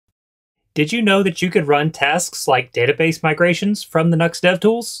Did you know that you could run tasks like database migrations from the Nuxt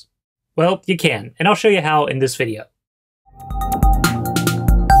DevTools? Well, you can, and I'll show you how in this video.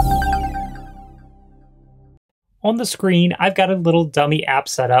 On the screen, I've got a little dummy app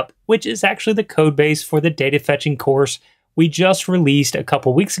set up, which is actually the code base for the data fetching course we just released a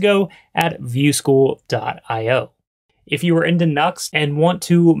couple weeks ago at vueschool.io. If you are into Nuxt and want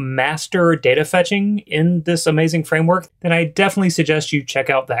to master data fetching in this amazing framework, then I definitely suggest you check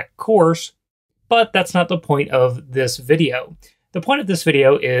out that course, but that's not the point of this video. The point of this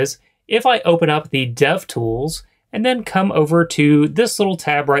video is if I open up the DevTools and then come over to this little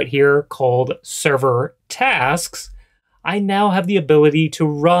tab right here called Server Tasks, I now have the ability to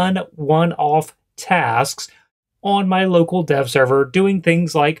run one-off tasks on my local dev server, doing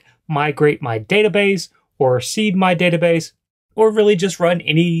things like migrate my database, or seed my database, or really just run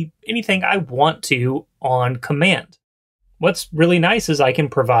anything I want to on command. What's really nice is I can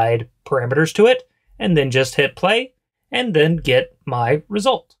provide parameters to it, and then just hit play, and then get my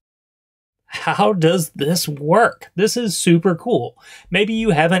result. How does this work? This is super cool. Maybe you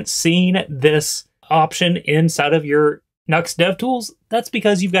haven't seen this option inside of your Nuxt DevTools. That's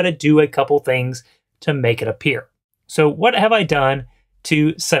because you've got to do a couple things to make it appear. So what have I done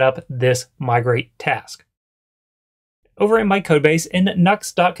to set up this migrate task? Over in my codebase in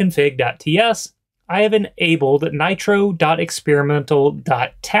nuxt.config.ts, I have enabled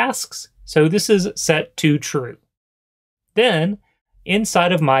nitro.experimental.tasks. So this is set to true. Then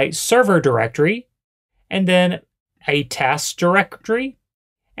inside of my server directory, and then a tasks directory,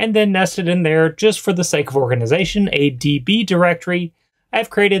 and then nested in there, just for the sake of organization, a DB directory,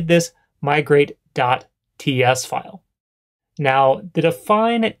 I've created this migrate.ts file. Now, the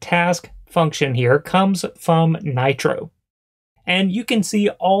define task function here comes from Nitro, and you can see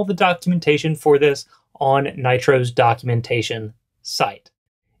all the documentation for this on Nitro's documentation site.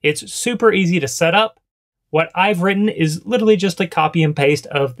 It's super easy to set up. What I've written is literally just a copy and paste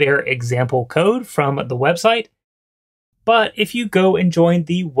of their example code from the website. But if you go and join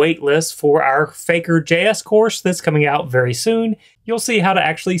the waitlist for our Faker.js course that's coming out very soon, you'll see how to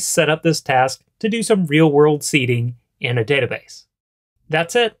actually set up this task to do some real-world seeding in a database.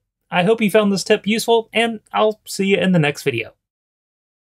 That's it. I hope you found this tip useful, and I'll see you in the next video.